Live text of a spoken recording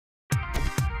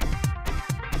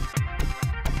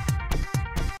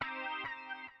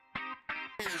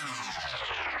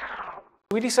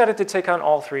We decided to take on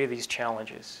all three of these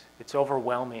challenges. It's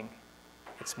overwhelming,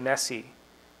 it's messy,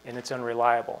 and it's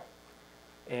unreliable,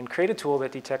 and create a tool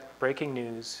that detects breaking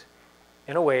news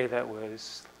in a way that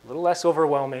was a little less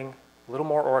overwhelming, a little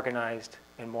more organized,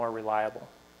 and more reliable.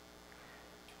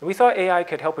 And we thought AI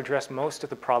could help address most of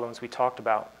the problems we talked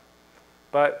about,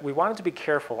 but we wanted to be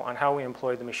careful on how we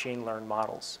employed the machine learned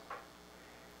models.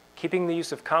 Keeping the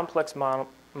use of complex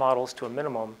models to a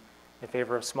minimum in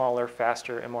favor of smaller,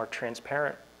 faster, and more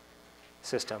transparent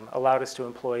system allowed us to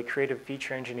employ creative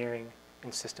feature engineering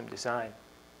and system design.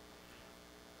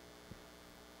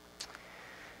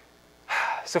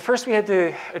 So first we had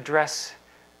to address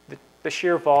the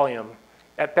sheer volume.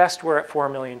 At best, we're at 4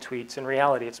 million tweets. In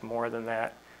reality, it's more than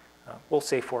that. We'll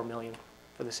say 4 million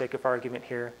for the sake of argument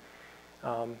here.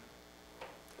 On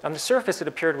the surface, it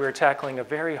appeared we were tackling a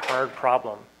very hard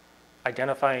problem,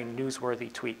 identifying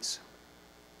newsworthy tweets.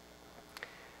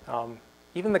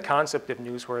 Even the concept of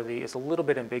newsworthy is a little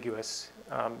bit ambiguous,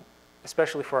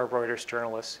 especially for our Reuters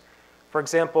journalists. For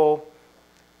example,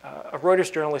 a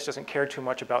Reuters journalist doesn't care too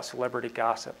much about celebrity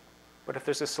gossip, but if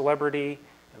there's a celebrity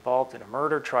involved in a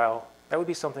murder trial, that would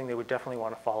be something they would definitely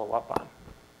want to follow up on.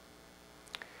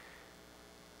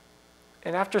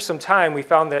 And after some time, we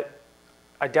found that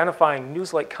identifying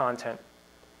news-like content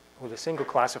with a single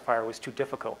classifier was too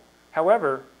difficult.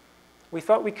 However, we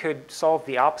thought we could solve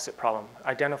the opposite problem,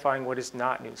 identifying what is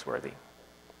not newsworthy.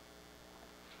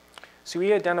 So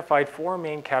we identified 4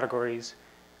 main categories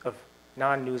of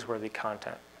non-newsworthy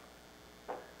content.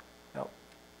 Now,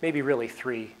 maybe really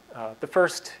 3. The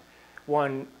first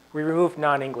one, we removed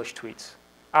non-English tweets.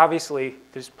 Obviously,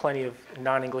 there's plenty of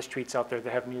non-English tweets out there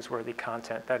that have newsworthy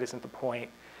content. That isn't the point.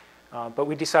 But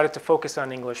we decided to focus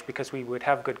on English because we would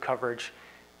have good coverage.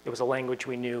 It was a language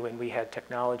we knew, and we had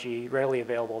technology readily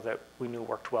available that we knew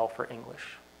worked well for English.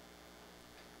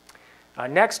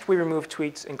 Next, we removed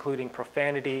tweets including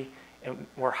profanity and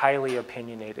were highly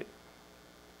opinionated.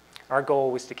 Our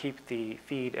goal was to keep the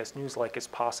feed as news-like as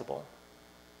possible.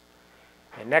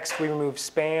 And next, we removed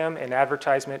spam and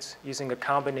advertisements using a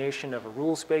combination of a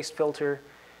rules-based filter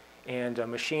and a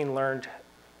machine-learned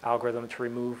algorithm to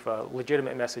remove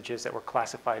legitimate messages that were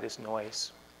classified as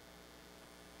noise.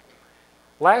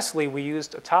 Lastly, we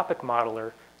used a topic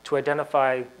modeler to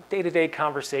identify day-to-day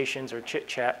conversations or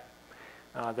chit-chat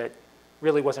that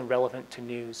really wasn't relevant to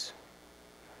news.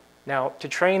 Now, to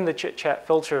train the chit-chat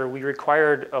filter, we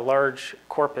required a large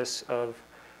corpus of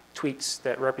tweets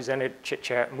that represented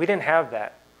chit-chat, and we didn't have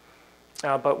that.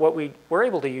 But what we were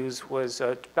able to use was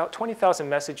about 20,000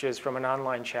 messages from an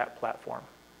online chat platform.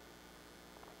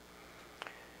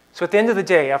 So at the end of the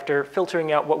day, after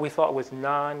filtering out what we thought was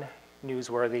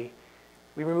non-newsworthy,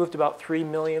 we removed about 3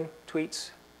 million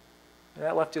tweets, and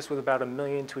that left us with about 1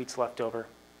 million tweets left over.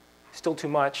 Still too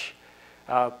much,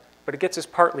 but it gets us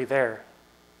partly there.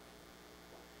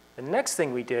 The next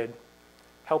thing we did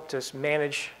helped us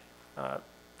manage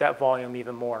that volume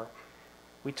even more.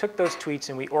 We took those tweets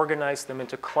and we organized them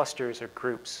into clusters or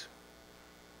groups.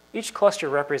 Each cluster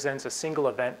represents a single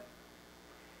event.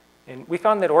 And we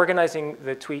found that organizing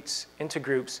the tweets into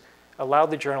groups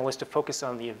allowed the journalist to focus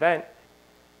on the event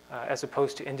as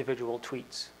opposed to individual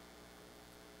tweets.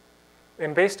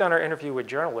 And based on our interview with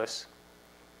journalists,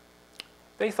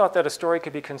 they thought that a story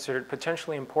could be considered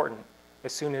potentially important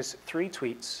as soon as 3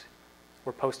 tweets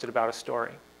were posted about a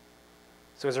story.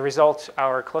 So as a result,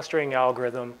 our clustering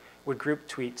algorithm would group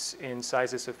tweets in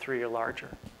sizes of 3 or larger.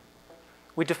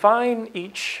 We define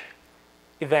each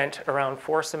event around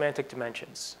 4 semantic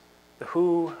dimensions: the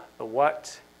who, the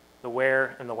what, the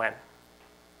where, and the when.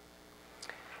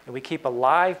 And we keep a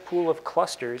live pool of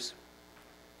clusters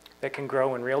that can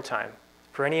grow in real time.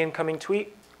 For any incoming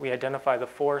tweet, we identify the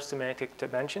 4 semantic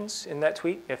dimensions in that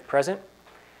tweet, if present,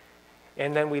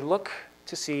 and then we look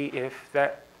to see if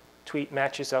that tweet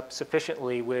matches up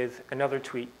sufficiently with another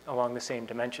tweet along the same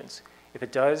dimensions. If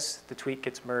it does, the tweet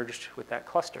gets merged with that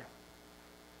cluster.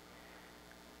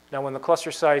 Now, when the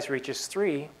cluster size reaches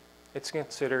 3, it's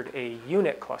considered a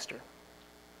unit cluster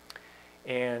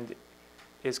and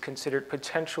is considered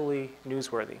potentially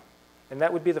newsworthy. And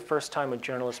that would be the first time a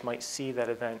journalist might see that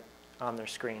event on their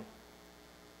screen.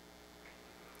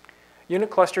 Unit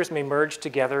clusters may merge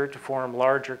together to form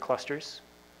larger clusters.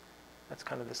 That's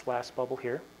kind of this last bubble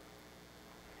here.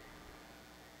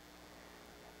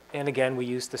 And again, we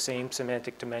use the same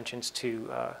semantic dimensions to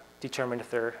determine if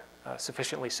they're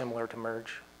sufficiently similar to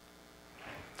merge.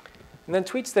 And then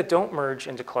tweets that don't merge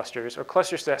into clusters, or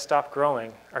clusters that stop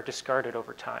growing, are discarded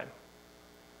over time.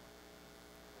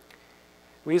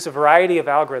 We use a variety of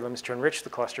algorithms to enrich the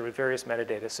cluster with various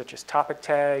metadata, such as topic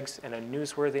tags and a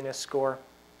newsworthiness score.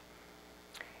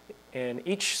 And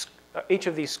each each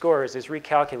of these scores is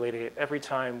recalculated every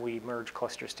time we merge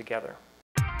clusters together.